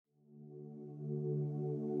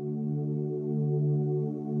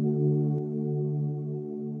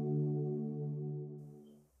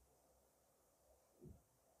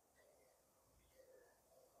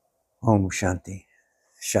Om Shanti,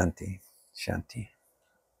 Shanti, Shanti.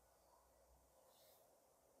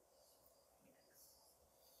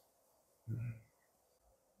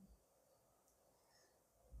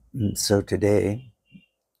 And so today,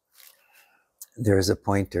 there is a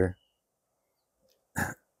pointer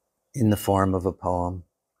in the form of a poem.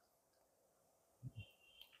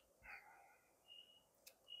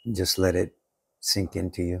 Just let it sink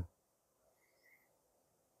into you.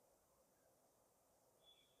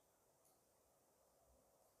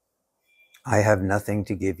 I have nothing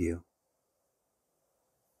to give you.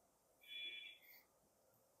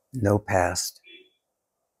 No past,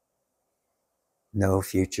 no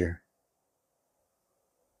future,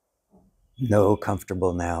 no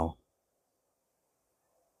comfortable now.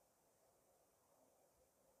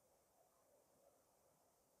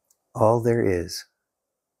 All there is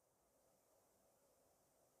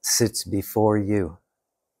sits before you,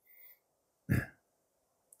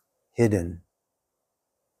 hidden,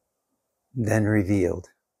 then revealed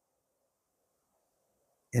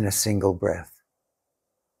in a single breath.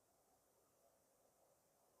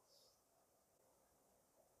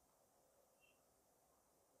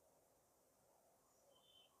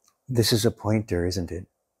 This is a pointer, isn't it?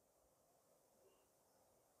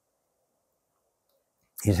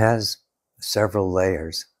 It has several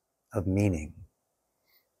layers of meaning.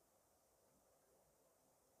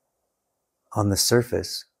 On the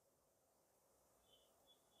surface,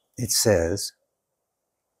 it says,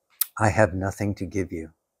 I have nothing to give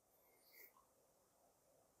you.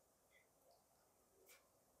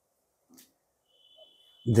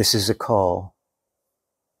 This is a call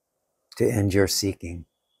to end your seeking,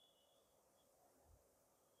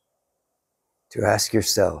 to ask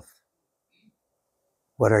yourself,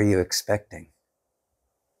 what are you expecting?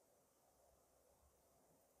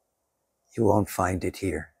 You won't find it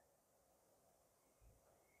here.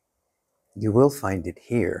 You will find it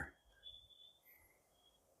here,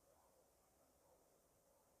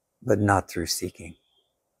 but not through seeking.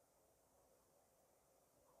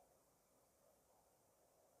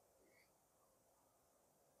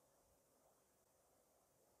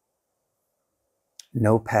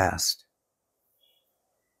 No past,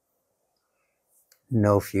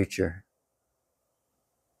 no future,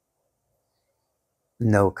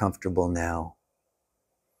 no comfortable now.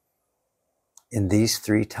 In these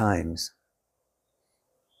 3 times,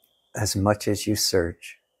 as much as you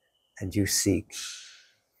search and you seek,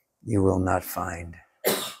 you will not find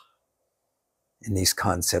in these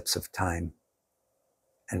concepts of time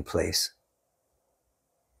and place.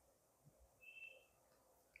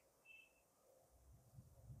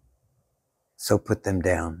 So put them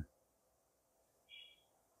down.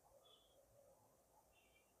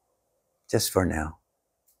 Just for now.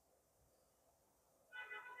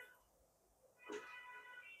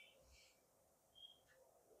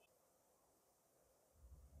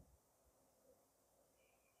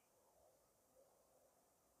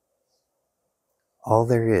 All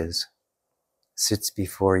there is sits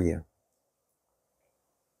before you.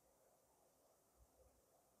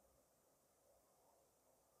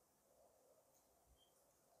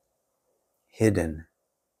 Hidden.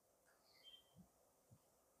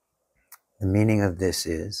 The meaning of this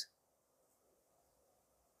is,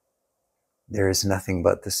 there is nothing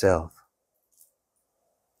but the self.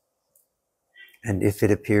 And if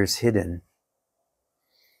it appears hidden,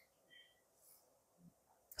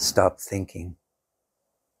 stop thinking.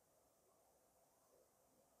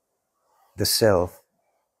 The self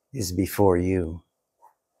is before you.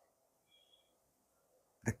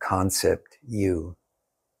 The concept you.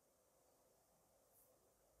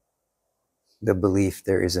 The belief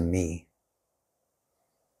there is a me.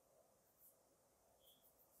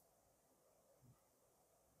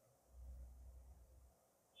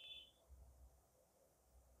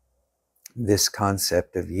 This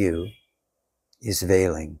concept of you is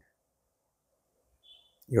veiling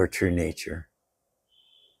your true nature,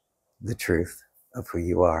 the truth of who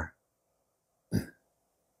you are.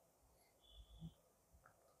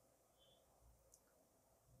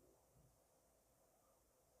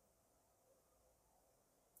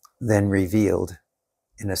 Then revealed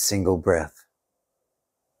in a single breath.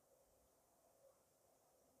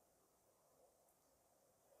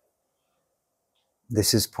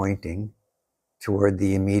 This is pointing toward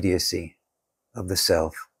the immediacy of the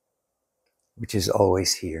self, which is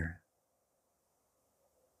always here,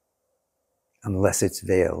 unless it's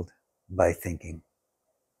veiled by thinking,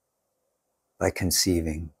 by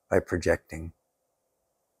conceiving, by projecting,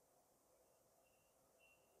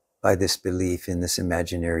 by this belief in this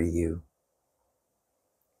imaginary you.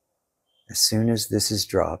 As soon as this is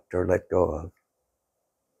dropped or let go of,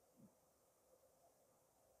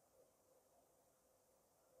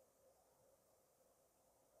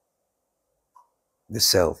 the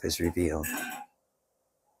self is revealed.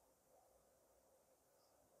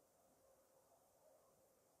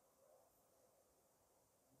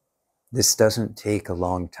 This doesn't take a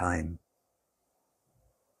long time.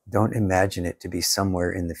 Don't imagine it to be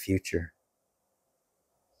somewhere in the future.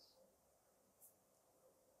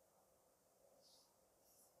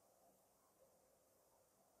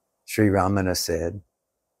 Sri Ramana said,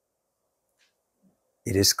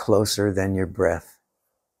 "It is closer than your breath.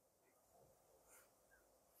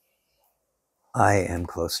 I am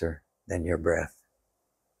closer than your breath."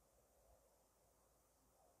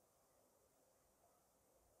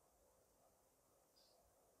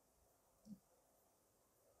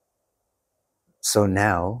 So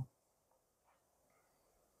now,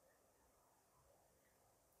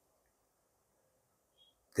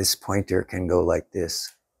 this pointer can go like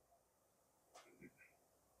this.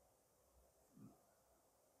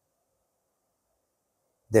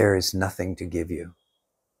 There is nothing to give you.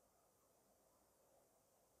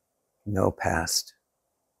 No past,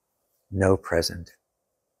 no present,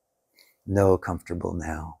 no comfortable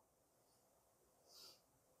now.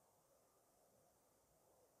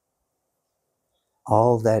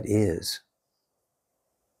 All that is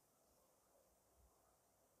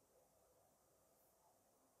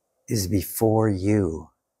before you.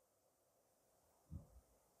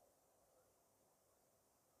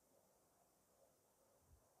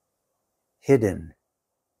 Hidden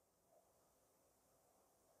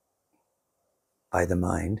by the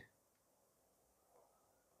mind,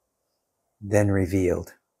 then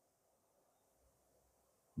revealed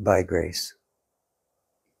by grace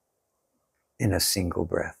in a single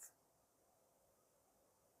breath.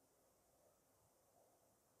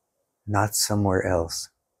 Not somewhere else,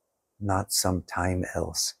 not sometime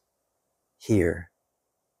else. Here,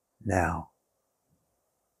 now.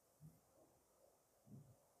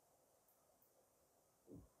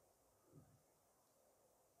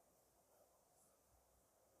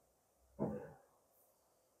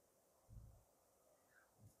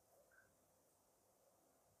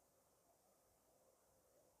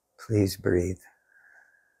 Please breathe.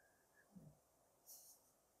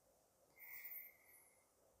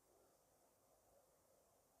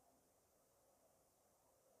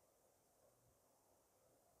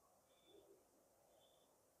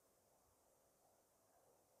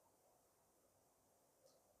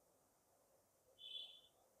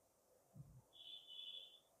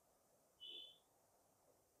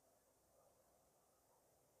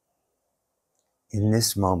 In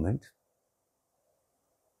this moment,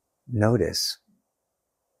 notice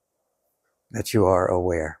that you are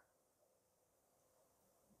aware.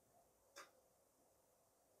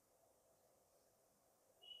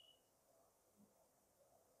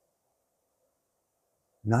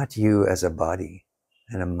 Not you as a body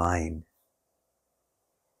and a mind.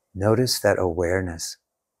 Notice that awareness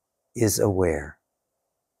is aware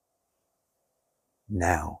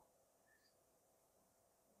now.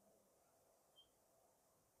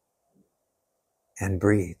 And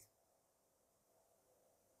breathe.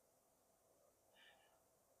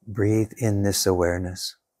 Breathe in this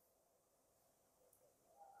awareness.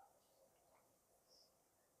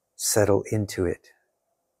 Settle into it.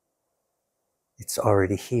 It's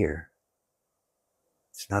already here.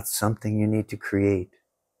 It's not something you need to create,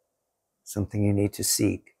 something you need to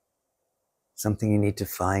seek, something you need to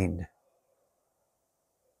find.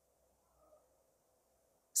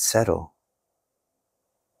 Settle.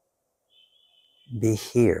 Be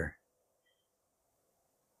here.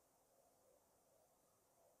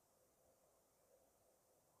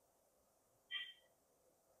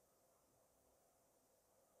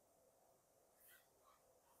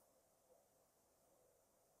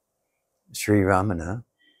 Sri Ramana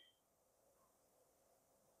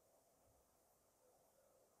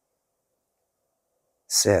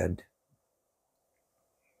said,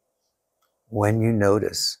 when you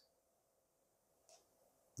notice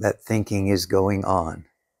that thinking is going on,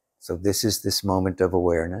 so this is this moment of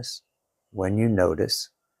awareness, when you notice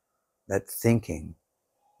that thinking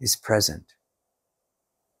is present,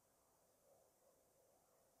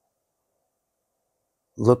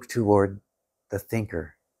 look toward the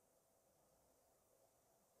thinker.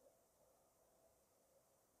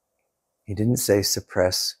 He didn't say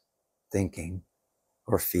suppress thinking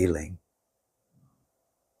or feeling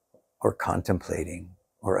or contemplating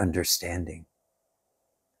or understanding.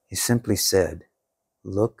 He simply said,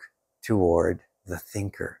 look toward the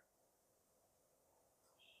thinker.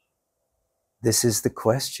 This is the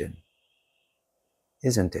question,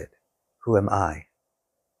 isn't it? Who am I?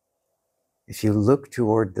 If you look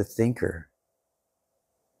toward the thinker,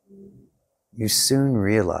 you soon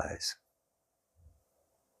realize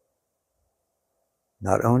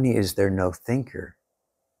Not only is there no thinker,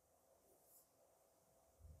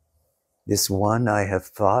 this one I have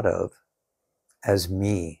thought of as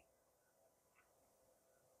me,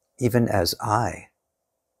 even as I,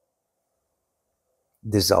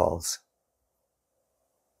 dissolves.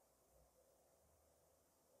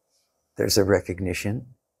 There's a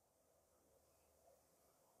recognition.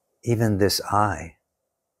 Even this I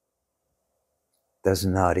does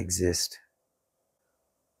not exist.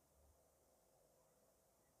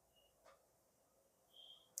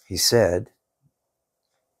 He said,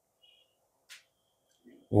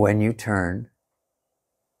 when you turn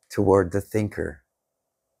toward the thinker,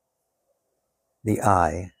 the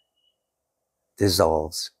I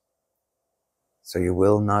dissolves. So you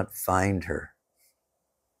will not find her.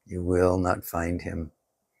 You will not find him.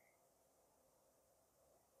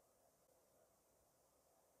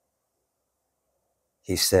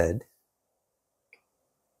 He said,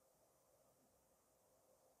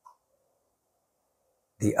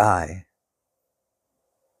 the I,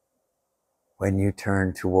 when you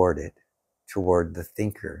turn toward it, toward the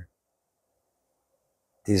thinker,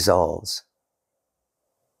 dissolves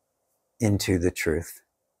into the truth.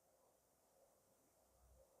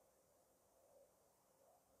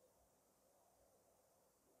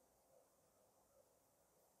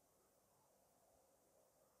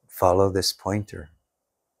 Follow this pointer.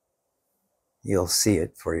 You'll see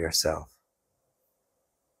it for yourself.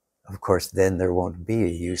 Of course, then there won't be a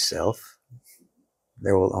you self.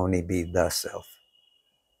 There will only be the self.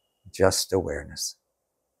 Just awareness.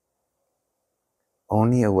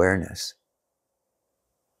 Only awareness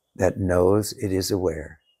that knows it is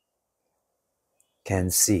aware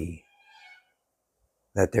can see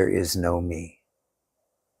that there is no me,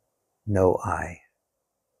 no I,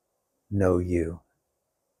 no you,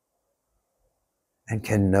 and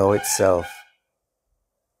can know itself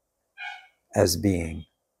as being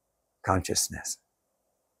consciousness.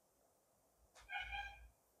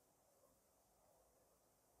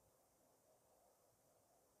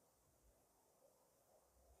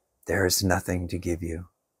 There is nothing to give you.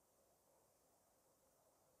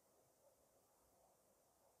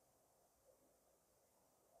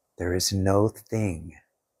 There is no thing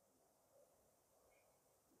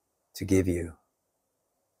to give you.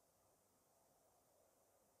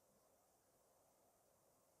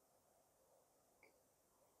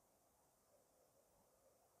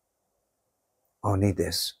 Only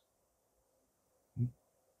this.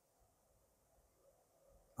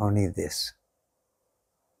 Only this.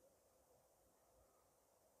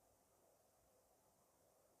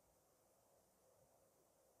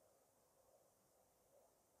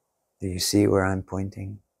 Do you see where I'm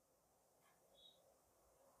pointing?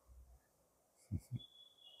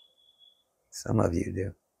 Some of you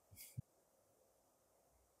do.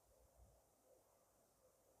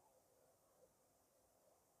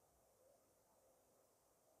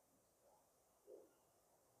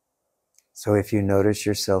 So if you notice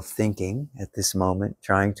yourself thinking at this moment,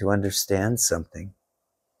 trying to understand something,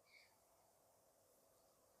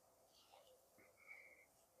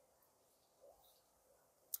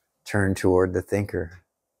 turn toward the thinker.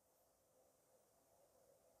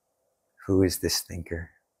 Who is this thinker?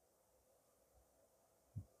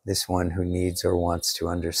 This one who needs or wants to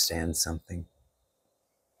understand something.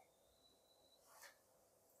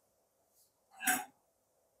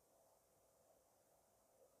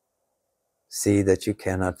 See that you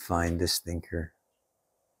cannot find this thinker.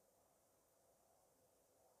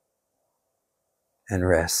 And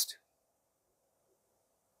rest.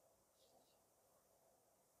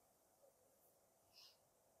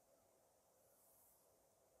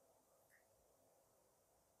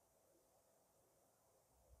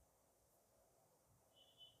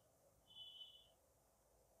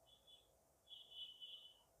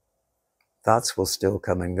 Thoughts will still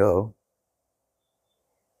come and go.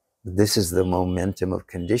 This is the momentum of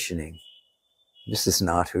conditioning. This is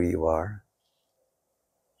not who you are.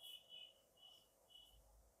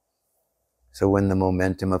 So when the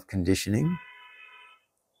momentum of conditioning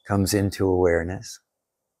comes into awareness,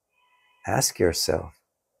 ask yourself,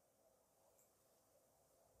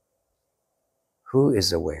 who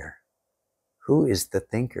is aware? Who is the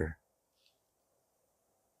thinker?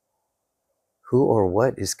 Who or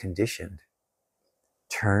what is conditioned?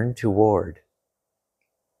 Turn toward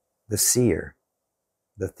the seer,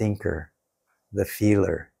 the thinker, the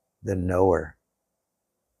feeler, the knower.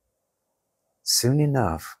 Soon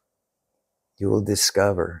enough, you will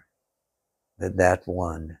discover that that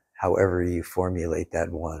one, however you formulate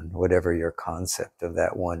that one, whatever your concept of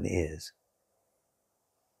that one is,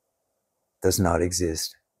 does not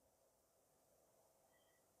exist.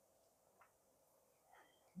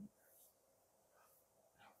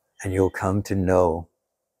 And you'll come to know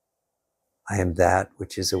I am that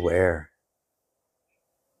which is aware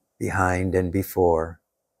behind and before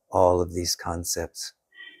all of these concepts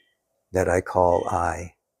that I call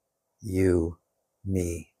I, you,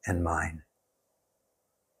 me, and mine.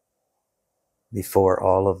 Before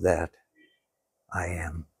all of that, I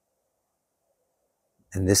am.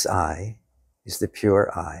 And this I is the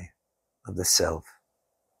pure I of the self,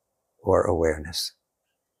 or awareness,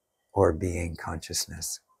 or being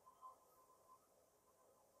consciousness.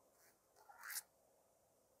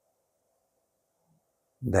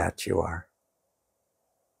 That you are.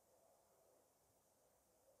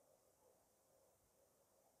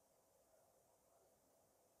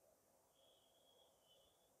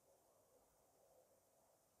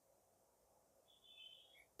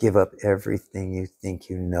 Give up everything you think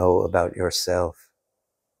you know about yourself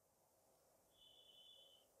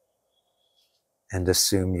and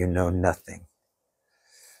assume you know nothing.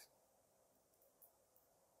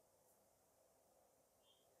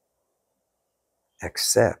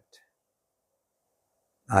 Except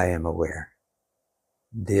I am aware.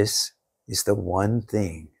 This is the one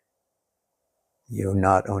thing you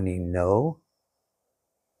not only know,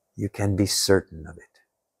 you can be certain of it.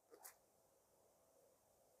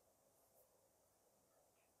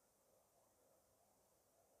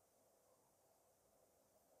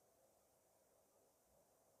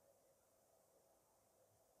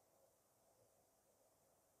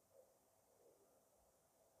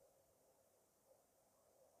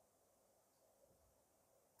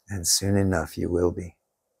 And soon enough you will be.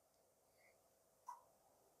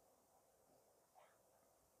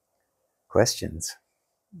 Questions?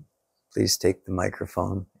 Please take the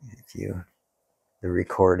microphone. The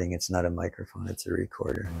recording, it's not a microphone, it's a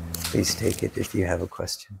recorder. Please take it if you have a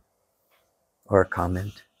question or a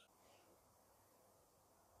comment.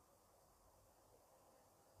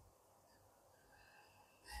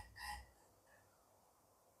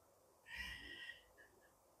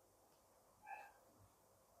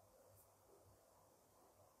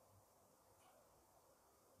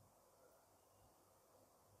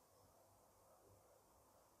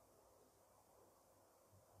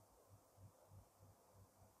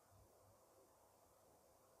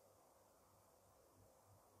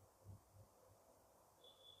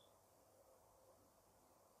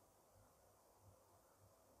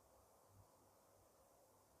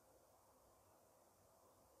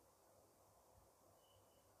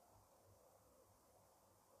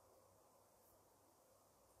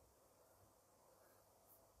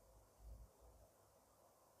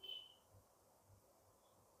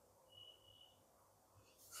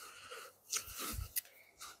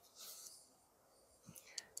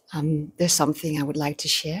 There's something I would like to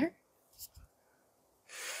share.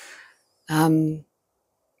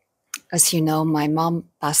 As you know, my mom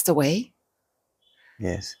passed away.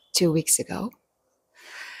 Yes. 2 weeks ago.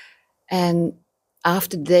 And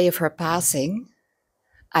after the day of her passing,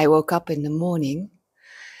 I woke up in the morning,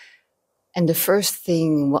 and the first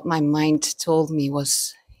thing what my mind told me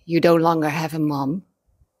was, you no longer have a mom.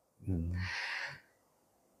 Mm.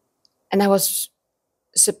 And I was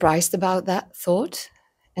surprised about that thought,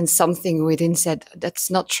 and something within said, that's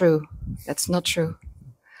not true. That's not true.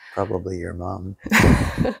 Probably your mom.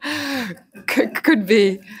 Could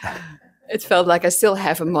be. It felt like I still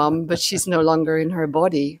have a mom, but she's no longer in her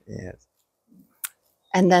body. Yes.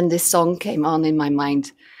 And then this song came on in my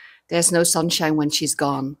mind. There's no sunshine when she's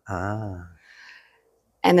gone. Ah.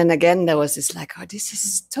 And then again, there was this like, oh, this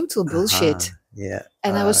is total bullshit. Yeah.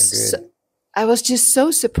 And I was just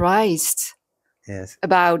so surprised. Yes.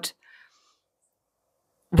 About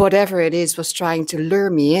whatever it is was trying to lure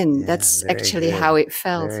me in. Yeah, that's actually good. how it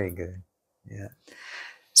felt. Very good. Yeah.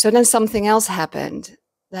 So then something else happened.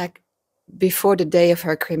 Like before the day of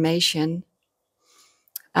her cremation,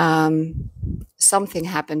 something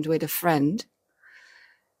happened with a friend,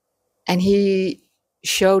 and he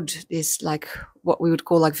showed this like what we would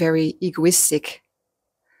call like very egoistic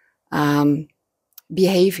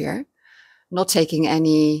behavior, not taking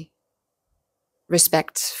any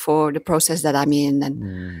respect for the process that I'm in,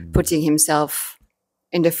 and putting himself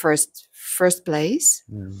in the first place.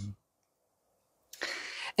 And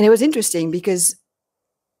it was interesting because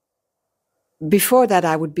before that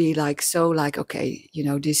I would be like, so like, okay,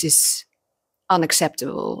 this is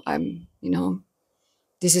unacceptable.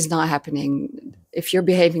 This is not happening. If you're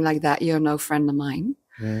behaving like that, you're no friend of mine.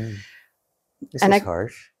 This is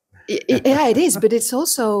harsh. Yeah, it is, but it's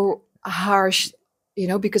also harsh,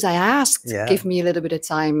 because I asked, give me a little bit of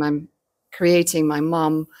time. I'm creating my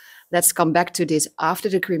mom. let's come back to this after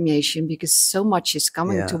the cremation, because so much is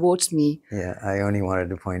coming towards me. Yeah, I only wanted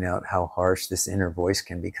to point out how harsh this inner voice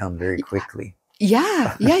can become very quickly.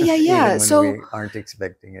 Yeah. Even when so we aren't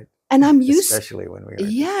expecting it. And I'm used, especially when we are.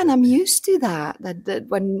 Yeah, and I'm used to that. That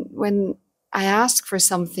when I ask for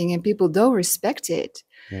something and people don't respect it,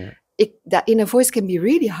 that inner voice can be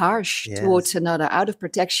really harsh towards another, out of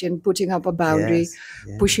protection, putting up a boundary,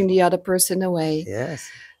 pushing the other person away. Yes.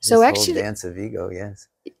 So this actually, whole dance of ego. Yes.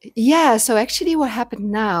 Yeah. So actually, what happened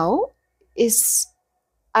now is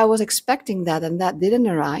I was expecting that, and that didn't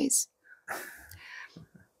arise.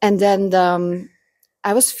 And then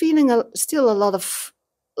I was feeling still a lot of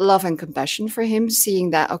love and compassion for him, seeing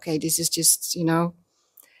that, okay, this is just,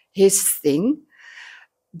 his thing.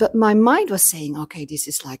 But my mind was saying, okay, this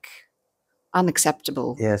is like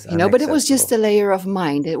unacceptable. Yes, but it was just a layer of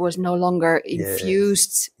mind. It was no longer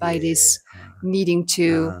infused by this needing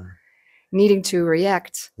to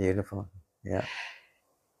react. Beautiful. Yeah.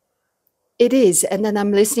 It is. And then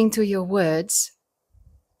I'm listening to your words.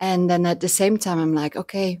 And then at the same time, I'm like,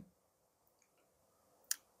 okay,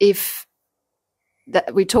 if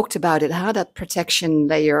that we talked about it, how that protection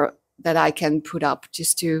layer that I can put up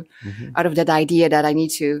just to, out of that idea that I need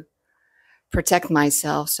to protect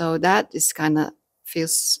myself. So that is kind of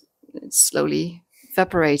feels slowly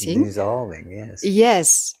evaporating. Dissolving, yes.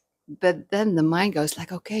 Yes. But then the mind goes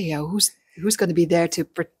like, okay, who's going to be there to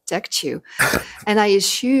protect you? And I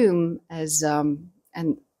assume as,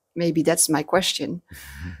 and maybe that's my question,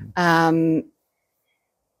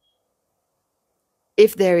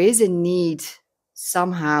 if there is a need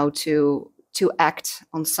somehow to act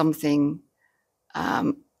on something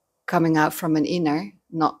coming out from an inner,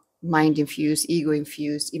 not mind infused, ego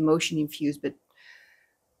infused, emotion infused, but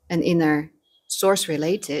an inner source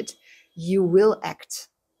related, you will act,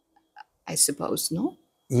 I suppose, no?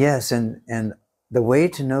 Yes, and the way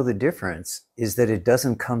to know the difference is that it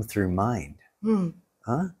doesn't come through mind.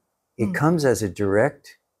 It comes as a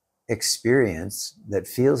direct experience that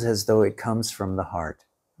feels as though it comes from the heart.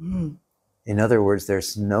 In other words,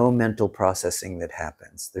 there's no mental processing that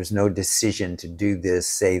happens. There's no decision to do this,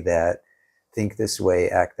 say that, think this way,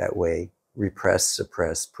 act that way, repress,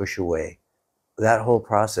 suppress, push away. That whole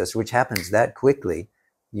process, which happens that quickly,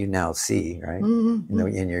 you now see, right?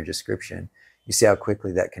 In your description, you see how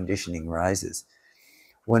quickly that conditioning rises.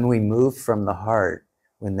 When we move from the heart,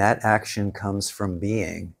 when that action comes from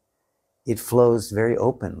being, it flows very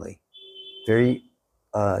openly, very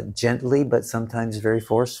gently, but sometimes very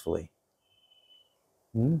forcefully.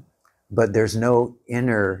 But there's no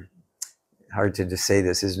inner, hard to say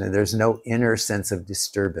this, isn't it? There's no inner sense of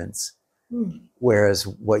disturbance. Whereas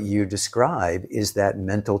what you describe is that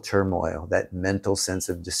mental turmoil, that mental sense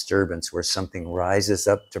of disturbance where something rises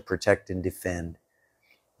up to protect and defend.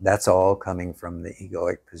 That's all coming from the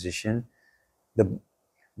egoic position. The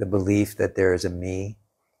belief that there is a me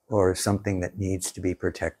or something that needs to be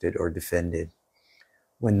protected or defended.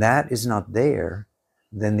 When that is not there,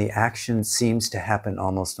 then the action seems to happen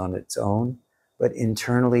almost on its own, but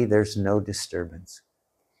internally there's no disturbance.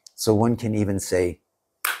 So one can even say,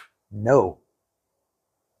 no.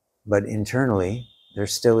 But internally, there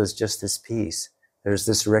still is just this peace. There's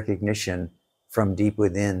this recognition from deep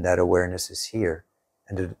within that awareness is here.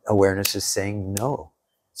 And awareness is saying no.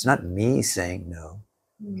 It's not me saying no.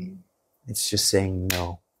 It's just saying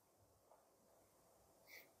no.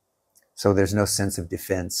 So there's no sense of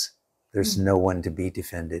defense. There's no one to be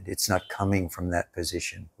defended. It's not coming from that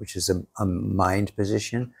position, which is a mind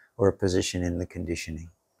position or a position in the conditioning.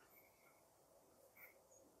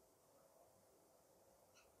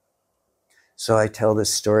 So I tell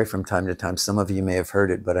this story from time to time. Some of you may have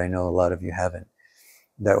heard it, but I know a lot of you haven't.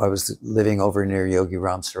 That I was living over near Yogi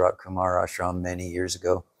Ram Sarat Kumar ashram many years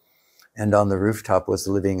ago. And on the rooftop was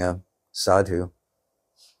living a sadhu.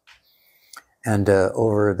 And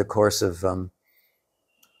over the course of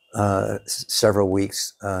several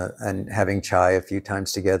weeks and having chai a few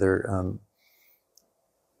times together,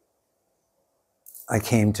 I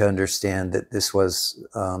came to understand that this was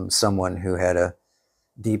someone who had a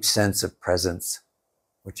deep sense of presence,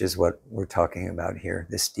 which is what we're talking about here,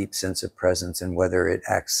 this deep sense of presence, and whether it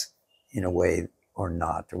acts in a way or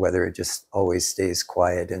not, or whether it just always stays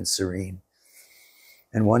quiet and serene.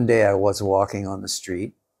 And one day I was walking on the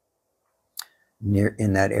street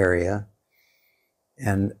in that area,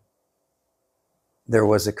 and there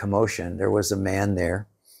was a commotion. There was a man there,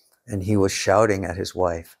 and he was shouting at his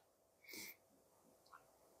wife.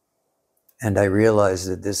 And I realized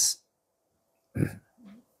that this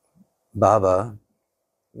Baba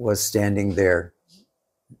was standing there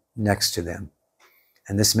next to them.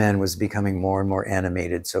 And this man was becoming more and more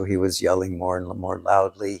animated, so he was yelling more and more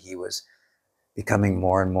loudly. He was becoming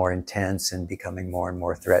more and more intense and becoming more and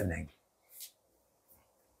more threatening.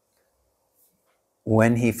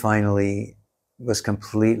 When he finally was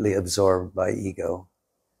completely absorbed by ego,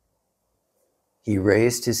 he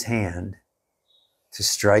raised his hand to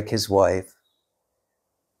strike his wife,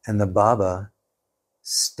 and the Baba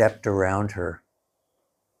stepped around her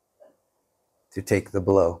to take the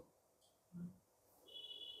blow.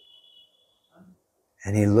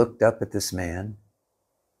 And he looked up at this man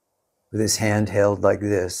with his hand held like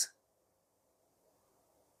this.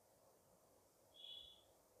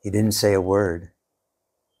 He didn't say a word.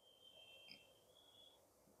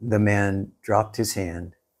 The man dropped his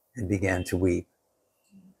hand and began to weep.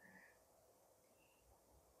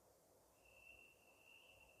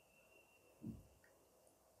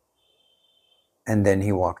 And then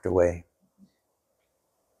he walked away.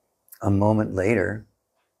 A moment later,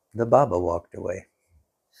 the Baba walked away.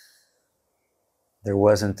 There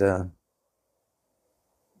wasn't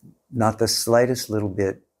not the slightest little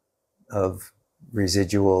bit of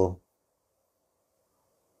residual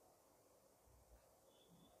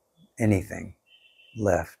anything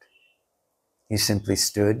left. He simply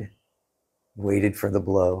stood, waited for the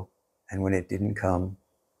blow, and when it didn't come,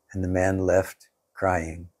 and the man left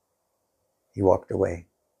crying, he walked away.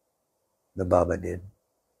 The Baba did.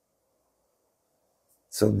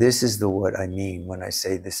 So this is what I mean when I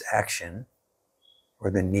say this action, or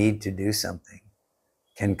the need to do something,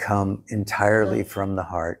 can come entirely from the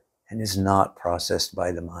heart and is not processed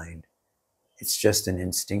by the mind. It's just an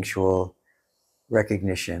instinctual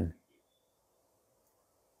recognition,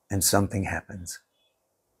 and something happens.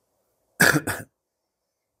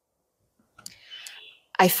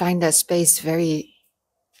 I find that space very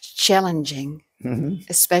challenging,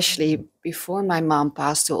 especially before my mom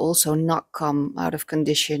passed, to also not come out of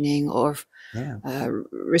conditioning or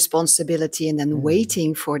responsibility, and then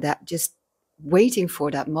waiting for that, just waiting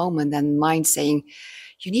for that moment, and mind saying,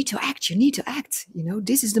 you need to act,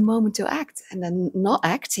 this is the moment to act, and then not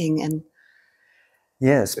acting. And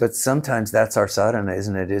yes, but sometimes that's our sadhana,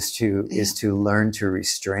 isn't it? Is to learn to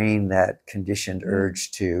restrain that conditioned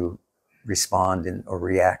urge to respond or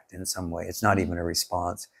react in some way. It's not even a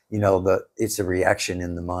response. It's a reaction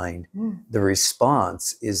in the mind. The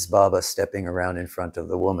response is Baba stepping around in front of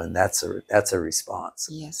the woman. That's a response.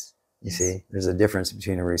 Yes. You see, there's a difference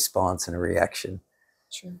between a response and a reaction.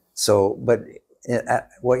 True. So, but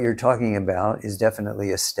what you're talking about is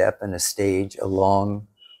definitely a step and a stage along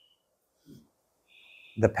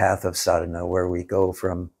the path of sadhana, where we go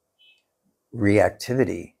from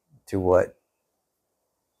reactivity to what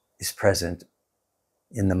is present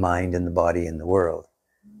in the mind and the body and the world,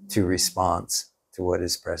 to response to what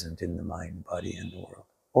is present in the mind, body, and the world,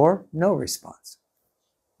 or no response.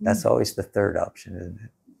 That's always the third option, isn't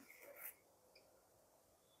it?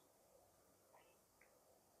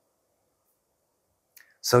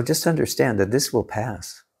 So just understand that this will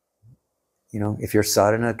pass. If your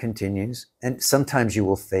sadhana continues, and sometimes you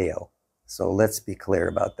will fail. So let's be clear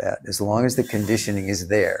about that. As long as the conditioning is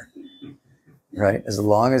there, right? As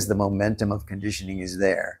long as the momentum of conditioning is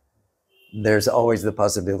there, there's always the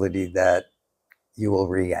possibility that you will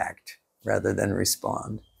react rather than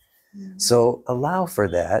respond. So allow for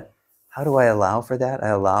that. How do I allow for that? I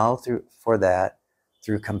allow for that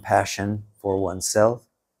through compassion for oneself,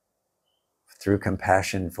 through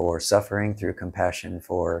compassion for suffering, through compassion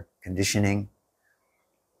for conditioning.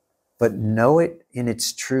 But know it in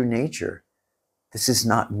its true nature. This is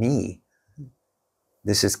not me.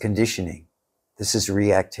 This is conditioning. This is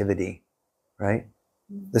reactivity, right?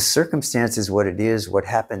 The circumstance is what it is. What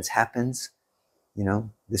happens, happens.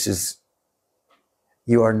 You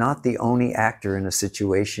are not the only actor in a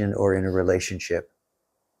situation or in a relationship,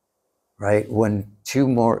 right? When two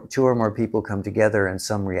or more people come together and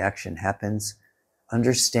some reaction happens,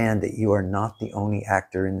 understand that you are not the only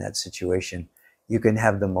actor in that situation. You can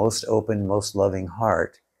have the most open, most loving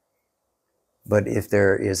heart, but if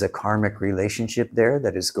there is a karmic relationship there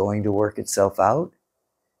that is going to work itself out,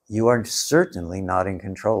 you are certainly not in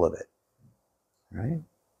control of it, right?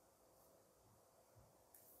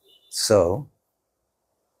 So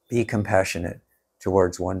be compassionate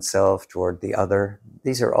towards oneself, toward the other.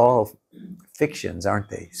 These are all fictions, aren't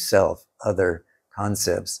they? Self, other,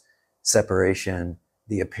 concepts, separation,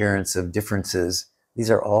 the appearance of differences.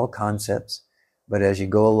 These are all concepts. But as you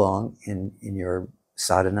go along in your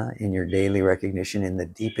sadhana, in your daily recognition, in the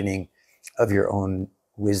deepening of your own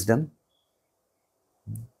wisdom,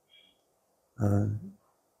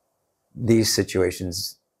 these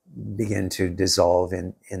situations begin to dissolve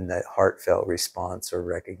in that heartfelt response or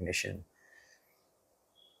recognition.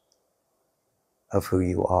 of who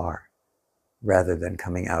you are, rather than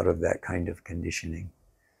coming out of that kind of conditioning.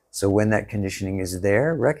 So when that conditioning is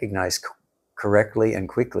there, recognize correctly and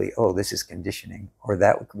quickly, oh, this is conditioning, or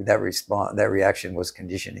that reaction was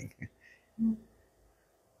conditioning.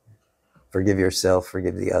 Forgive yourself,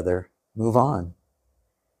 forgive the other, move on.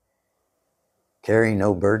 Carry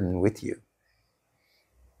no burden with you.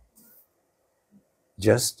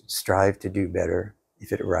 Just strive to do better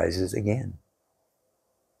if it arises again.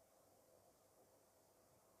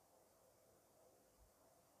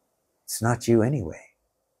 It's not you anyway.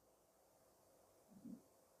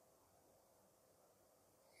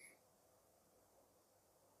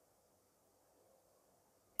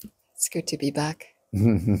 It's good to be back.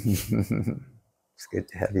 It's good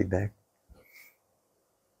to have you back.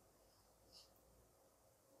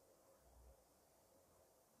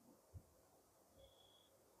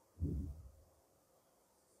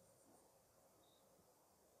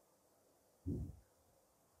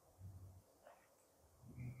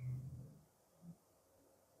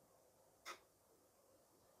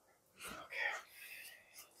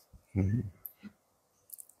 Mhm.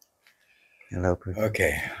 Hello, Krishna.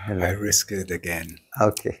 Okay, Hello. I risk it again.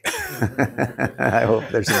 Okay. I hope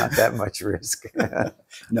there's not that much risk.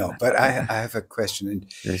 No, but I have a question, and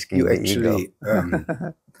Risking you the actually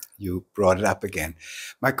ego. you brought it up again.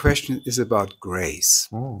 My question is about grace,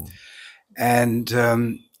 Oh. and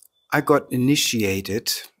I got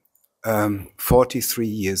initiated 43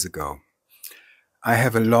 years ago. I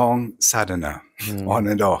have a long sadhana, on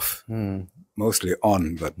and off, mostly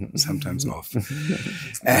on, but sometimes off.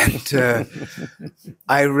 And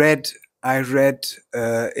I read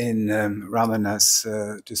in Ramana's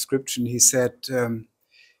description, he said,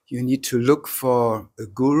 you need to look for a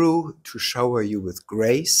guru to shower you with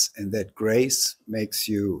grace, and that grace makes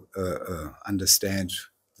you understand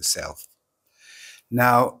the self.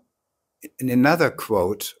 Now, in another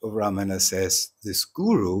quote of Ramana says, this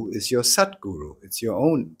guru is your Satguru. It's your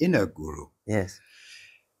own inner guru. Yes.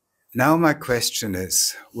 Now my question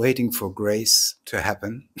is, waiting for grace to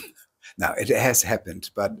happen. Now it has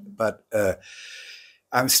happened, but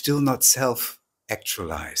I'm still not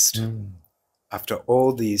self-actualized after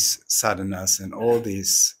all these sadhanas and all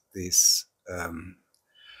these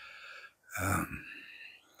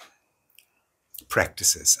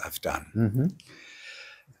practices I've done. Mm-hmm.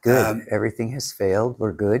 Good. Everything has failed.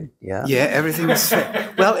 We're good. Yeah. Yeah, everything is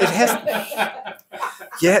well. It has.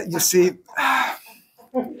 Yeah, you see.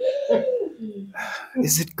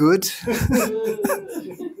 Is it good?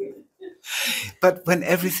 But when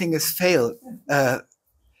everything has failed,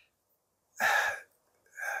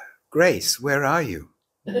 Grace, where are you?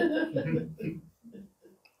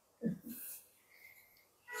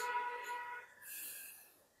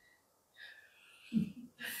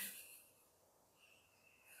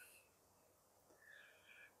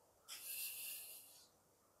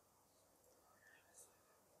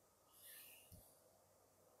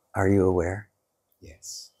 Are you aware?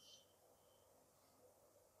 Yes.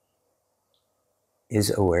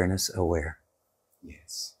 Is awareness aware?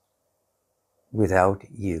 Yes. Without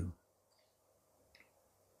you.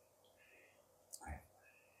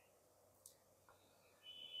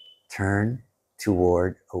 Turn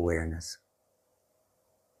toward awareness.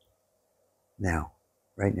 Now,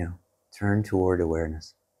 right now, turn toward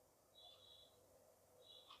awareness.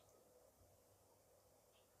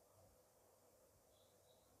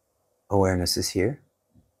 Awareness is here.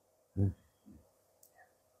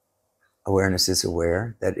 Awareness is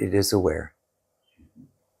aware that it is aware.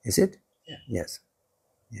 Is it? Yeah. Yes.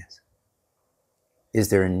 Yes. Is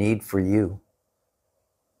there a need for you?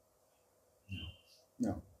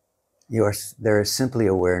 No. There is simply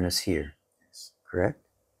awareness here. Yes. Correct?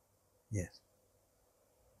 Yes.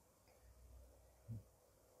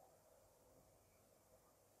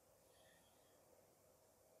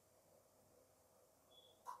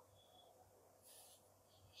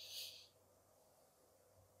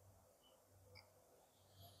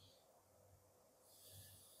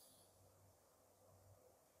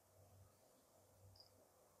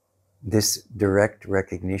 This direct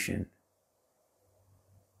recognition,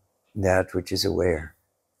 that which is aware,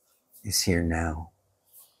 is here now.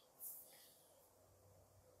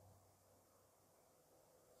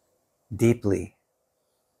 Deeply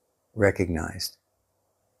recognized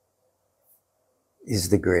is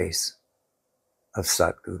the grace of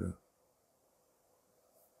Satguru.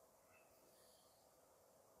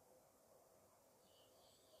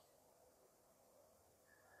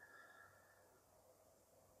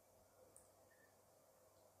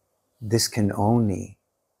 This can only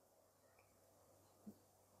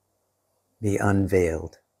be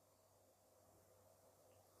unveiled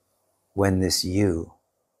when this you,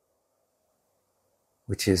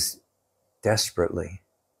 which is desperately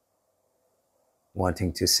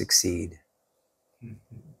wanting to succeed,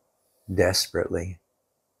 desperately,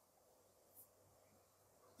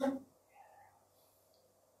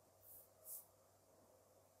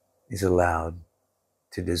 is allowed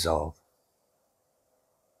to dissolve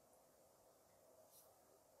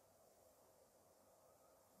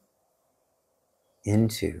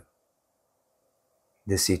into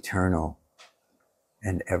this eternal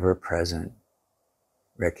and ever-present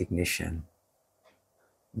recognition.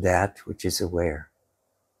 That which is aware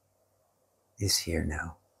is here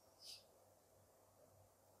now.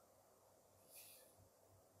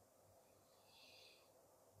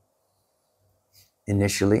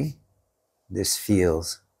 Initially, this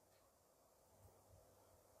feels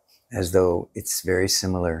as though it's very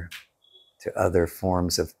similar to other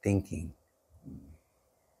forms of thinking.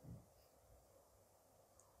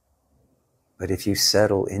 But if you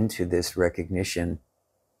settle into this recognition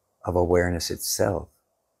of awareness itself,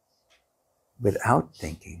 without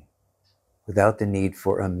thinking, without the need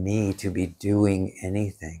for a me to be doing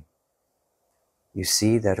anything, you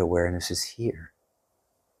see that awareness is here.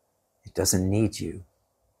 It doesn't need you.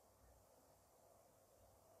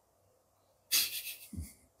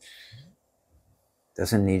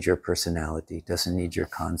 Doesn't need your personality, doesn't need your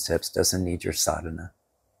concepts, doesn't need your sadhana.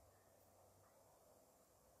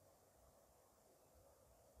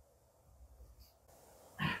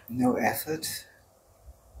 No effort?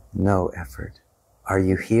 No effort. Are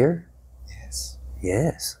you here? Yes.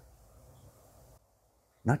 Yes.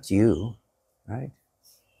 Not you, right?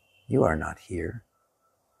 You are not here.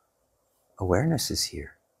 Awareness is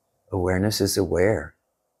here. Awareness is aware.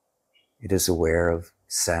 It is aware of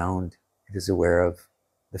sound. It is aware of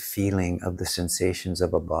the feeling of the sensations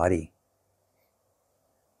of a body.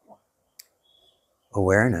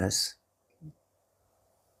 Awareness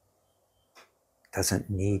doesn't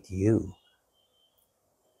need you.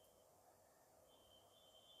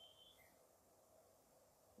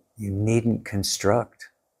 You needn't construct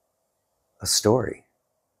a story.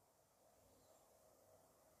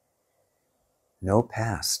 No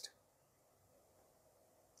past.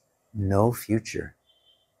 No future.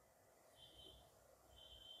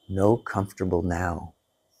 No comfortable now.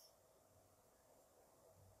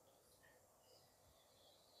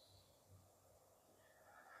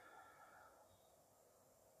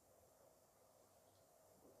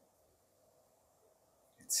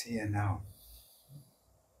 It's here now.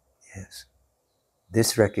 Yes.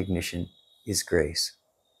 This recognition is grace.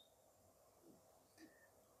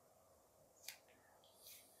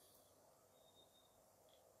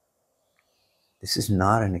 This is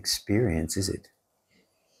not an experience, is it?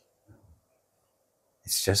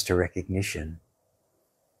 It's just a recognition.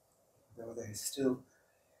 Though there is still,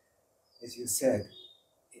 as you said,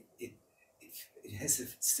 it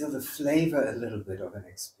has still the flavor a little bit of an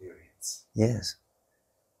experience. Yes.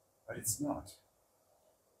 But it's not.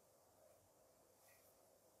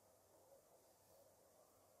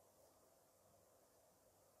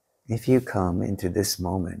 If you come into this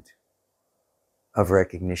moment of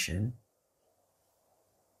recognition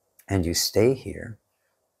and you stay here,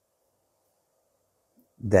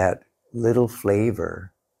 that little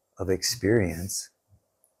flavor of experience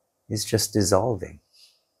is just dissolving.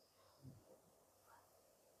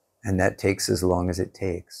 And that takes as long as it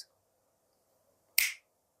takes.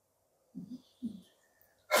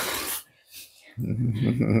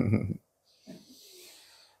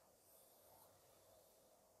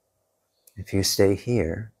 If you stay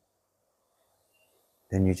here,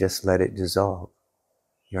 then you just let it dissolve.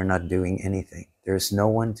 You're not doing anything. There's no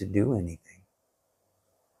one to do anything.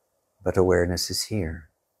 But awareness is here.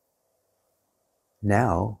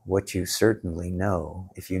 Now, what you certainly know,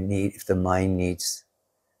 if the mind needs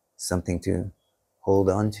something to hold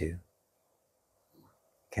on to,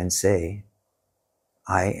 can say,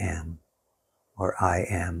 I am, or I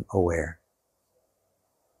am aware.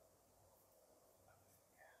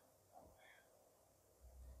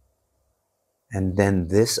 And then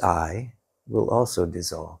this I will also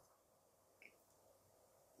dissolve.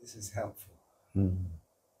 This is helpful. Mm.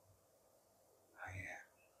 I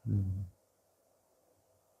am. Mm.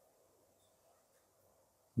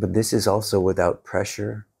 But this is also without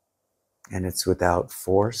pressure, and it's without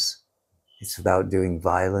force. It's without doing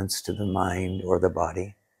violence to the mind or the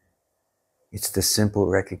body. It's the simple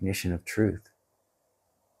recognition of truth.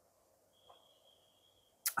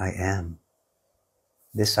 I am.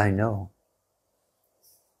 This I know.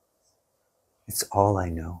 It's all I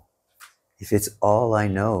know. If it's all I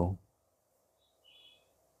know,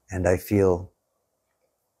 and I feel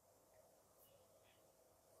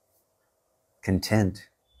content,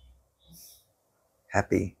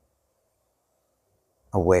 happy,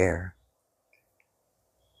 aware.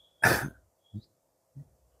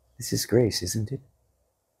 This is grace, isn't it?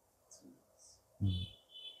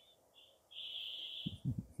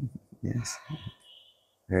 Yes.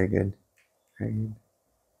 Very good. Very good.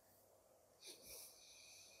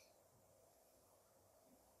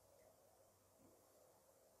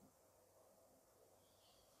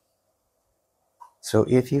 So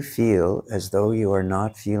if you feel as though you are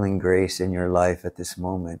not feeling grace in your life at this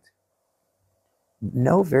moment,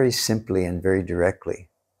 know very simply and very directly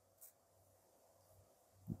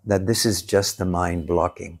that this is just the mind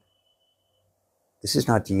blocking. This is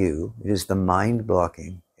not you. It is the mind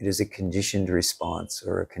blocking. It is a conditioned response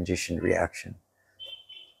or a conditioned reaction.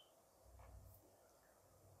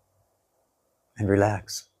 And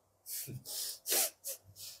relax.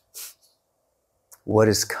 What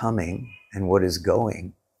is coming and what is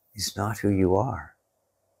going is not who you are.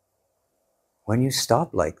 When you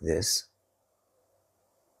stop like this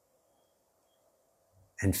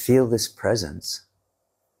and feel this presence,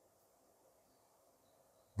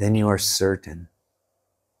 then you are certain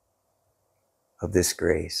of this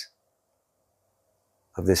grace,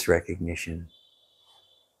 of this recognition.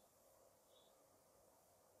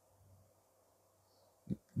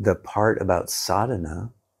 The part about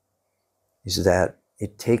sadhana is that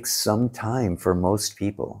it takes some time for most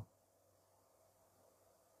people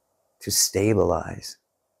to stabilize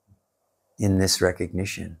in this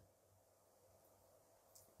recognition.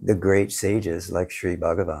 The great sages like Sri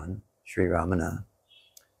Bhagavan, Sri Ramana,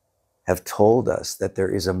 have told us that there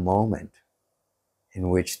is a moment in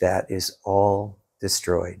which that is all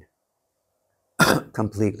destroyed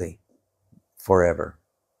completely, forever.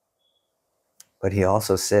 But he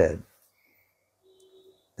also said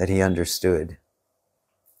that he understood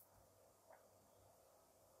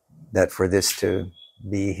that for this to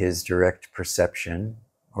be his direct perception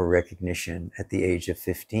or recognition at the age of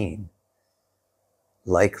 15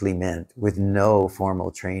 likely meant, with no formal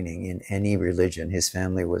training in any religion, his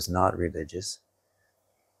family was not religious.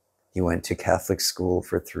 He went to Catholic school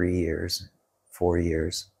for 3 years, 4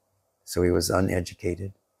 years, so he was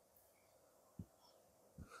uneducated.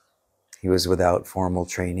 He was without formal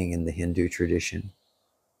training in the Hindu tradition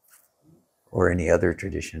or any other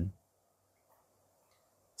tradition.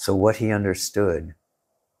 So what he understood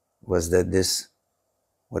was that this,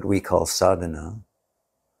 what we call sadhana,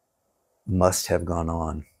 must have gone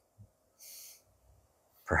on,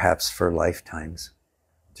 perhaps for lifetimes,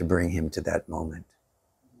 to bring him to that moment.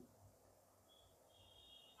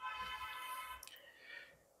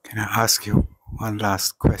 Can I ask you one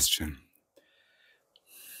last question?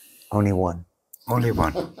 Only one. Only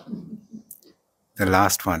one. The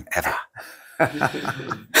last one ever.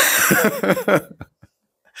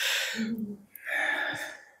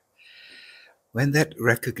 When that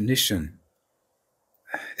recognition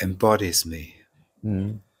embodies me,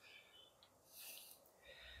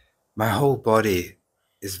 my whole body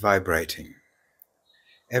is vibrating.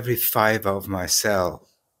 Every fiber of my cell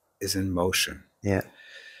is in motion. Yeah.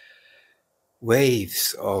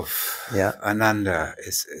 Waves of Ananda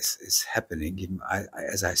is happening even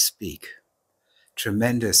as I speak.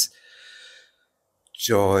 Tremendous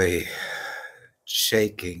joy,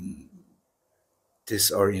 shaking,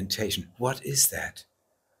 disorientation. What is that?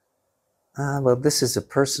 Well, this is a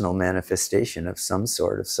personal manifestation of some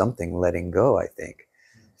sort of something letting go, I think.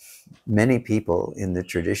 Many people in the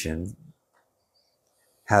tradition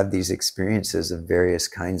have these experiences of various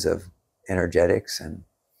kinds of energetics and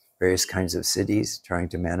various kinds of siddhis trying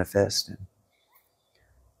to manifest. And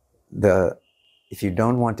if you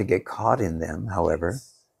don't want to get caught in them, however,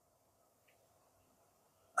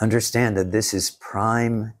 understand that this is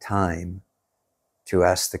prime time to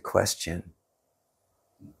ask the question,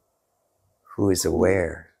 who is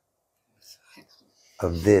aware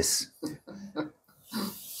of this?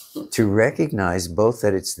 To recognize both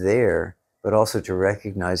that it's there, but also to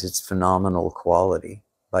recognize its phenomenal quality.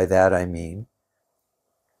 By that I mean,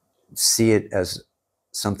 see it as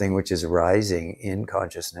something which is rising in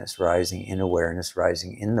consciousness, rising in awareness,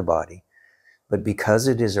 rising in the body. But because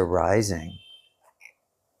it is arising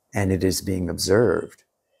and it is being observed,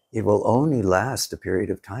 it will only last a period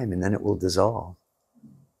of time and then it will dissolve.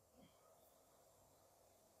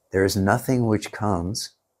 There is nothing which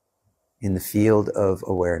comes in the field of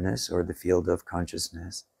awareness or the field of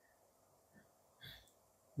consciousness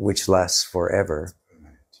which lasts forever.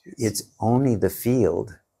 It's only the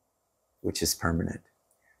field which is permanent.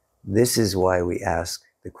 This is why we ask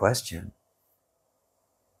the question,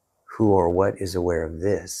 who or what is aware of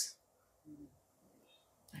this?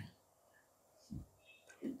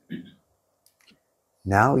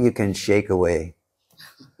 Now you can shake away.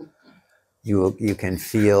 You can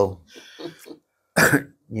feel,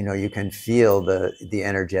 you can feel the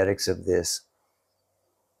energetics of this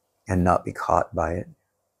and not be caught by it,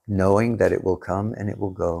 knowing that it will come and it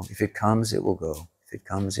will go. If it comes, it will go. If it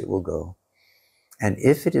comes, it will go. And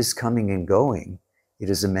if it is coming and going, it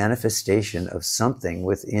is a manifestation of something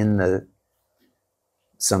within the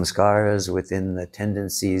samskaras, within the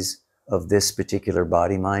tendencies of this particular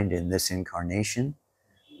body-mind in this incarnation.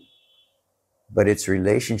 But its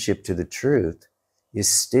relationship to the truth is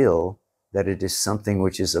still that it is something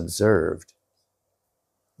which is observed.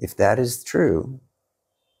 If that is true,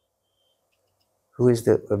 who is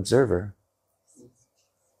the observer?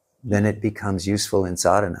 Then it becomes useful in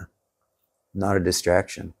sadhana, not a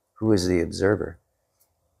distraction. Who is the observer?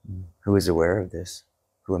 Who is aware of this?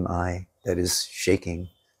 Who am I that is shaking?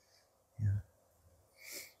 Yeah.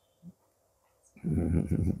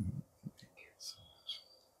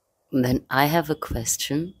 Then I have a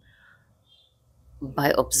question.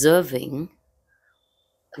 By observing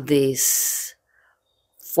these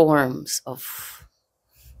forms of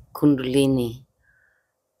Kundalini,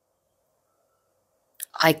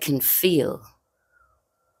 I can feel,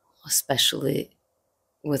 especially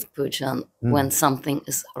with pujan, when something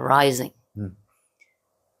is arising.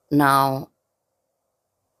 Now,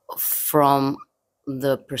 from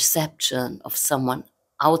the perception of someone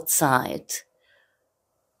outside,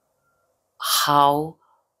 how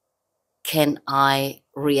can I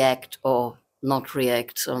react or not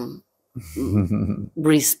react,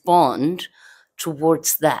 respond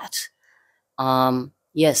towards that?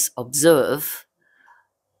 Yes, observe,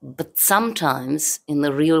 but sometimes in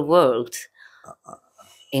the real world,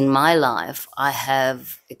 in my life, I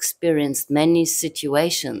have experienced many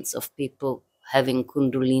situations of people having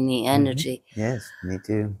Kundalini energy. Yes, me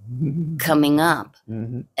too. Coming up.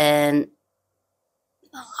 And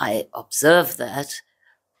I observe that.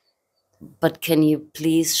 But can you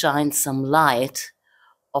please shine some light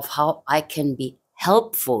of how I can be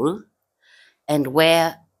helpful, and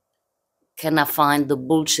where can I find the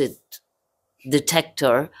bullshit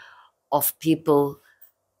detector of people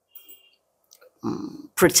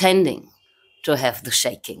pretending to have the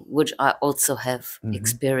shaking, which I also have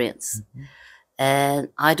experienced. And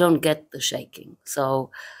I don't get the shaking.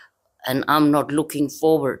 So, and I'm not looking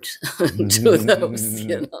forward to those,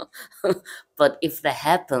 But if they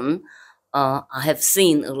happen, I have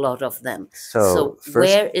seen a lot of them. So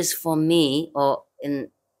where is for me, or in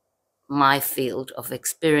my field of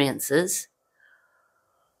experiences?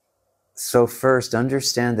 So first,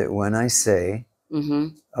 understand that when I say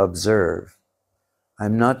observe,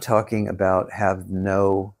 I'm not talking about have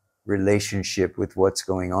no relationship with what's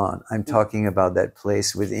going on. I'm talking about that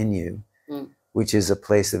place within you, which is a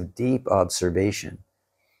place of deep observation.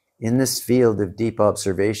 In this field of deep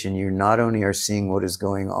observation, you not only are seeing what is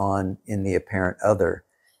going on in the apparent other,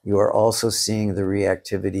 you are also seeing the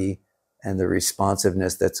reactivity and the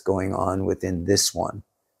responsiveness that's going on within this one.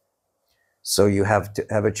 So you have to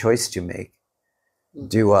have a choice to make.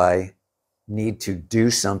 Do I need to do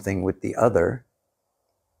something with the other?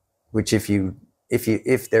 Which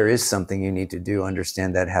if there is something you need to do,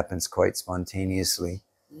 understand that happens quite spontaneously.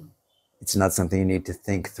 It's not something you need to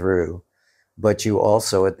think through. But you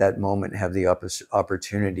also at that moment have the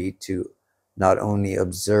opportunity to not only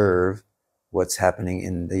observe what's happening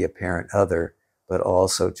in the apparent other, but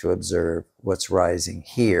also to observe what's rising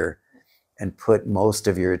here and put most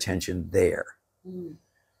of your attention there.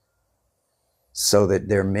 So that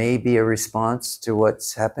there may be a response to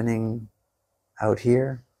what's happening out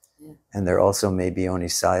here, and there also may be only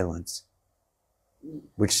silence,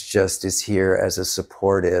 which just is here as a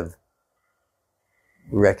supportive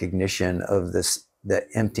recognition of this, the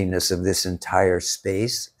emptiness of this entire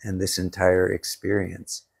space and this entire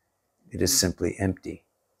experience. It is simply empty.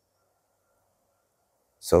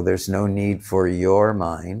 So there's no need for your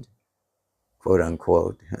mind, quote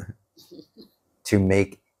unquote, to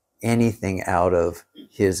make anything out of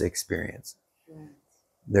his experience.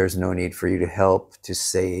 There's no need for you to help, to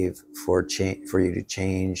save, for you to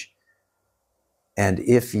change. And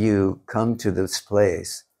if you come to this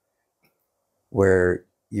place where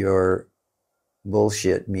your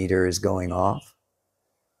bullshit meter is going off,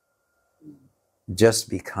 just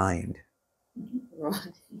be kind.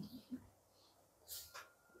 Right.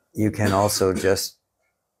 You can also just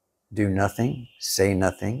do nothing, say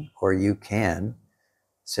nothing, or you can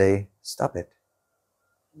say, stop it.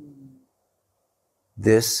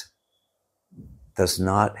 This does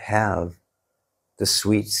not have the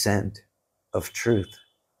sweet scent of truth.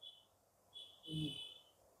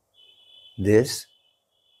 This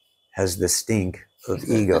has the stink of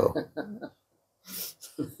ego.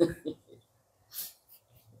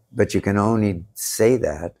 But you can only say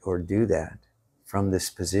that or do that from this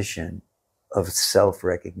position of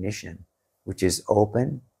self-recognition, which is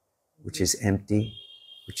open, which is empty,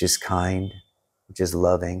 which is kind, which is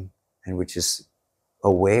loving, and which is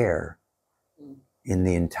aware in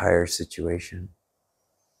the entire situation.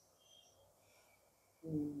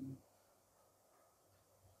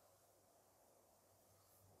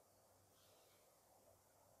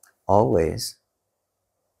 Always,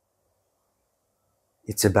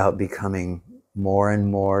 it's about becoming more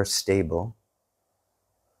and more stable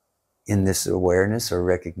in this awareness or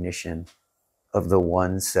recognition of the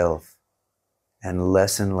one self, and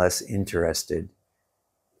less interested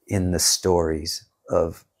in the stories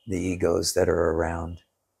of the egos that are around.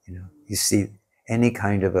 You know, you see any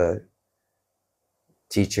kind of a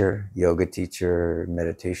teacher, yoga teacher,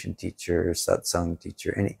 meditation teacher, satsang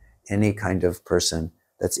teacher, any kind of person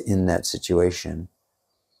that's in that situation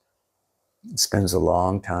spends a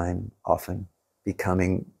long time often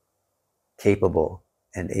becoming capable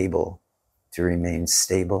and able to remain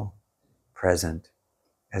stable, present,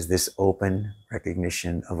 as this open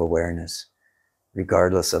recognition of awareness,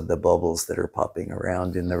 regardless of the bubbles that are popping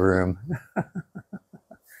around in the room.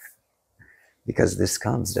 Because this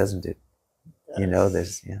comes, doesn't it? You know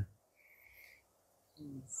this, yeah.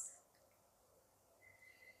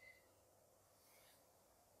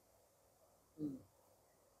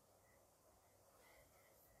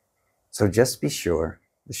 So just be sure,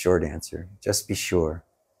 the short answer, just be sure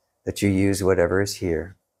that you use whatever is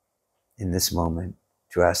here in this moment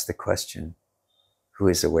to ask the question, who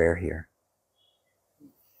is aware here?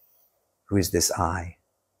 Who is this I?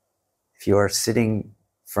 If you are sitting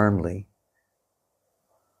firmly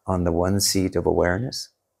on the one seat of awareness,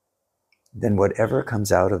 then whatever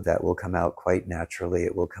comes out of that will come out quite naturally.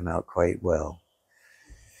 It will come out quite well.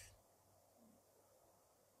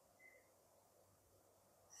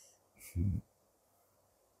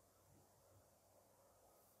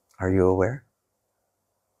 Are you aware?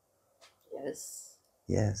 Yes.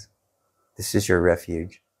 Yes. This is your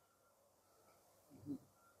refuge.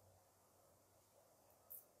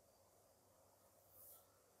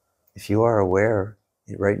 If you are aware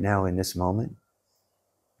right now in this moment,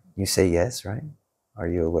 you say yes, right? Are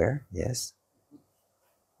you aware? Yes.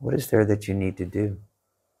 What is there that you need to do?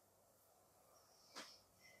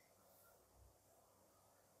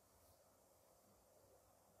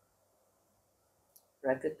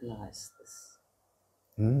 Recognize this.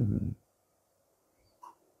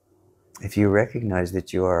 If you recognize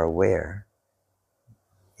that you are aware,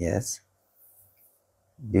 yes,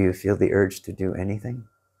 do you feel the urge to do anything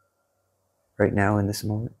right now in this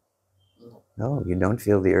moment? No, you don't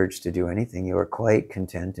feel the urge to do anything. You are quite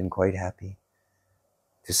content and quite happy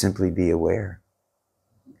to simply be aware.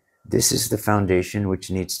 This is the foundation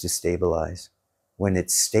which needs to stabilize. When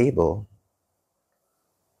it's stable,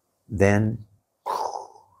 then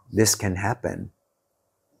this can happen.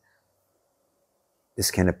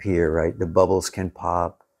 This can appear, right? The bubbles can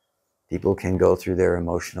pop. People can go through their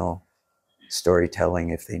emotional storytelling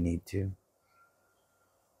if they need to.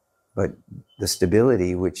 But the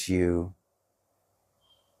stability which you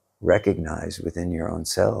recognize within your own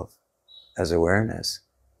self as awareness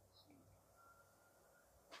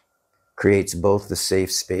creates both the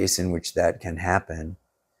safe space in which that can happen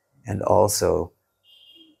and also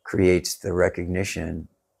creates the recognition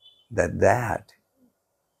that that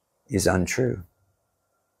is untrue.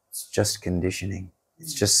 It's just conditioning.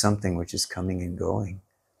 It's just something which is coming and going.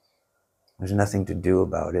 There's nothing to do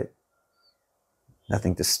about it.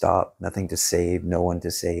 Nothing to stop, nothing to save, no one to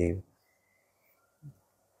save.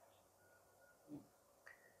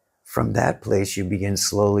 From that place, you begin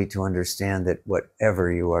slowly to understand that whatever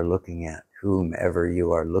you are looking at, whomever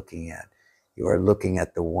you are looking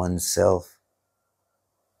at the one self.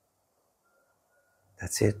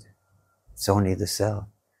 That's it. It's only the self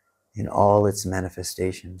in all its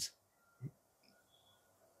manifestations.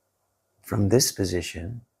 From this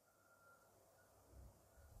position,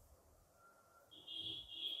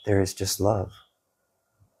 there is just love.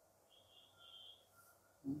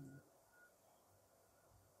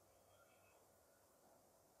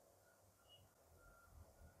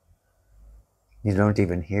 You don't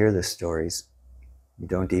even hear the stories. You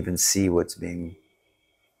don't even see what's being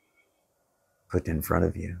put in front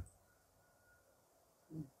of you.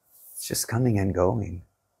 It's just coming and going.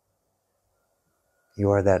 You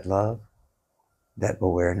are that love, that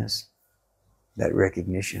awareness, that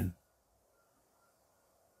recognition.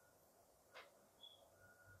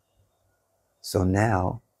 So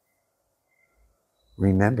now,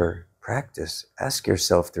 remember, practice, ask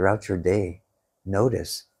yourself throughout your day,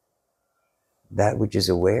 notice That which is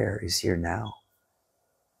aware is here now.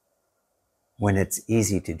 When it's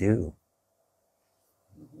easy to do.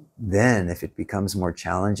 Then if it becomes more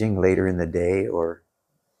challenging later in the day or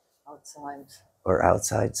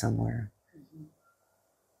outside somewhere,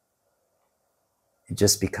 it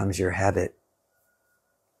just becomes your habit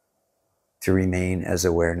to remain as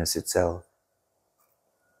awareness itself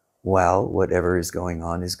while whatever is going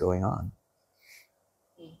on is going on.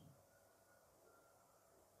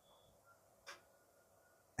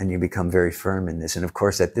 And you become very firm in this. And of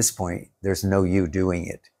course, at this point, there's no you doing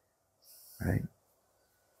it, right?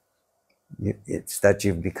 It's that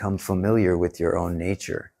you've become familiar with your own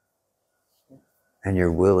nature and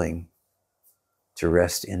you're willing to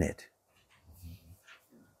rest in it.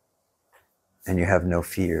 And you have no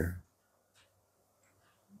fear.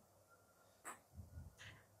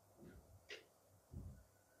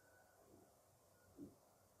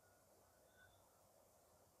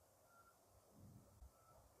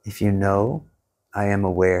 If you know, I am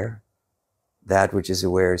aware, that which is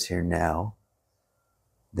aware is here now,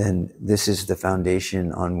 then this is the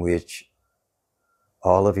foundation on which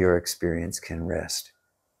all of your experience can rest.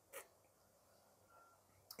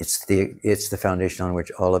 It's the foundation on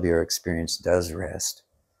which all of your experience does rest.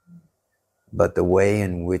 But the way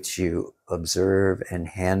in which you observe and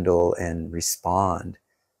handle and respond,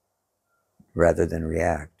 rather than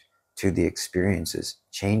react to the experiences,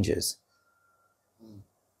 changes.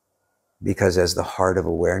 Because as the heart of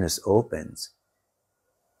awareness opens,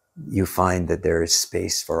 you find that there is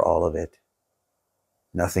space for all of it.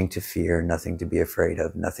 Nothing to fear, nothing to be afraid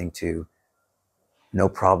of, no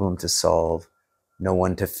problem to solve, no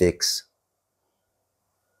one to fix.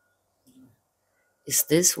 Is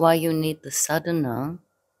this why you need the sadhana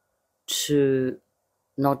to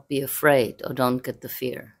not be afraid or don't get the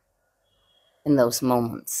fear in those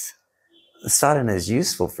moments? The sadhana is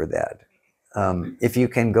useful for that. If you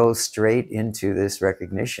can go straight into this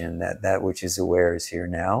recognition that which is aware is here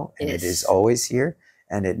now, and Yes. it is always here,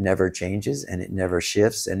 and it never changes, and it never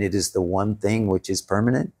shifts, and it is the one thing which is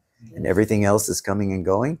permanent, and everything else is coming and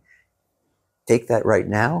going. Take that right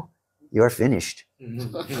now, you're finished. No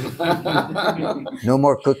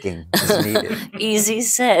more cooking is needed. Easy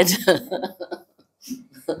said.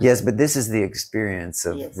 Yes, but this is the experience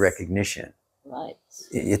of Yes. recognition. Right.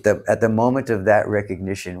 At the moment of that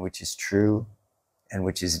recognition, which is true and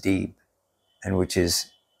which is deep and which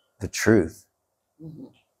is the truth,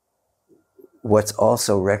 what's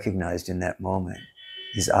also recognized in that moment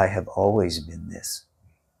is I have always been this.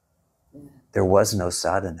 There was no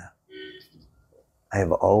sadhana. I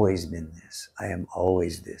have always been this. I am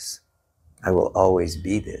always this. I will always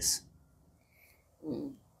be this.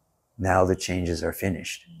 Now the changes are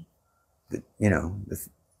finished. The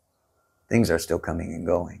things are still coming and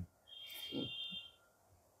going.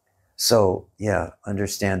 So,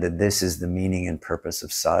 understand that this is the meaning and purpose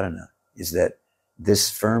of sadhana, is that this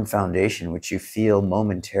firm foundation, which you feel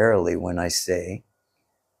momentarily when I say,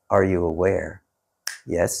 are you aware?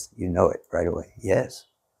 Yes, you know it right away. Yes,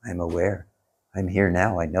 I'm aware. I'm here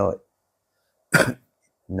now, I know it.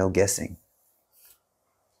 No guessing.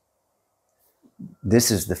 This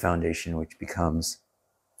is the foundation which becomes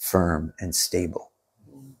firm and stable.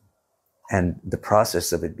 And the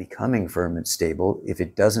process of it becoming firm and stable, if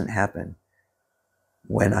it doesn't happen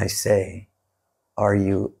when I say, are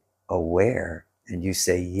you aware? And you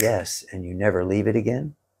say yes, and you never leave it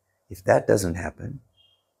again. If that doesn't happen,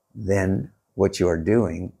 then what you are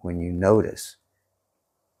doing when you notice,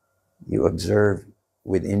 you observe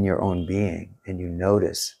within your own being, and you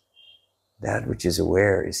notice that which is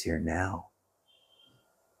aware is here now.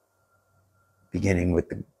 Beginning with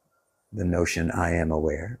the notion I am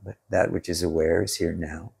aware, but that which is aware is here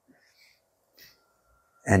now.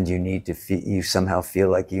 And you need to you somehow feel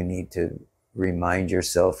like you need to remind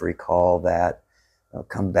yourself, recall that,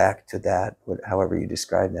 come back to that, however you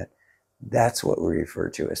describe that. That's what we refer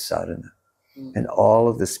to as sadhana. And all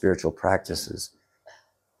of the spiritual practices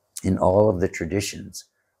in all of the traditions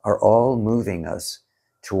are all moving us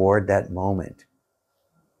toward that moment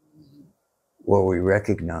where we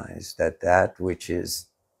recognize that which is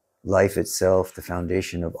life itself, the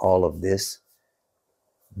foundation of all of this,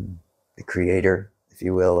 the creator, if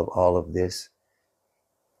you will, of all of this,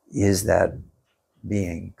 is that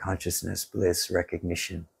being, consciousness, bliss,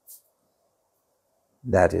 recognition.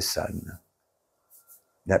 That is sadhana.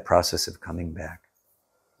 That process of coming back.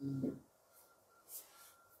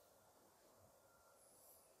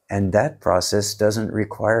 And that process doesn't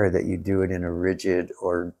require that you do it in a rigid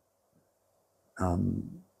or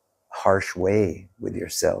harsh way with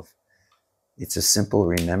yourself. It's a simple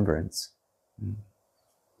remembrance.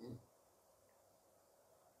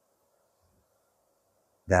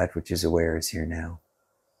 that which is aware is here now.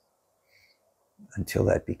 Until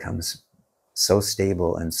that becomes so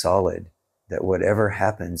stable and solid that whatever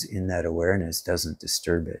happens in that awareness doesn't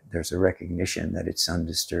disturb it. There's a recognition that it's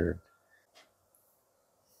undisturbed.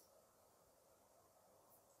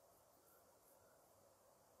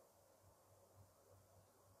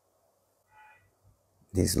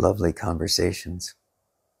 These lovely conversations,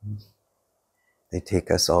 they take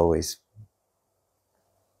us always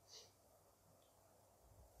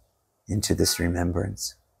into this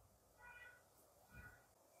remembrance.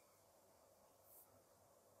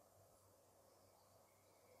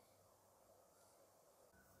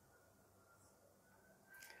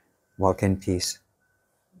 Walk in peace.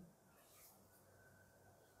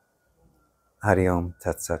 Hari Om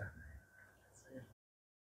Tat Sat.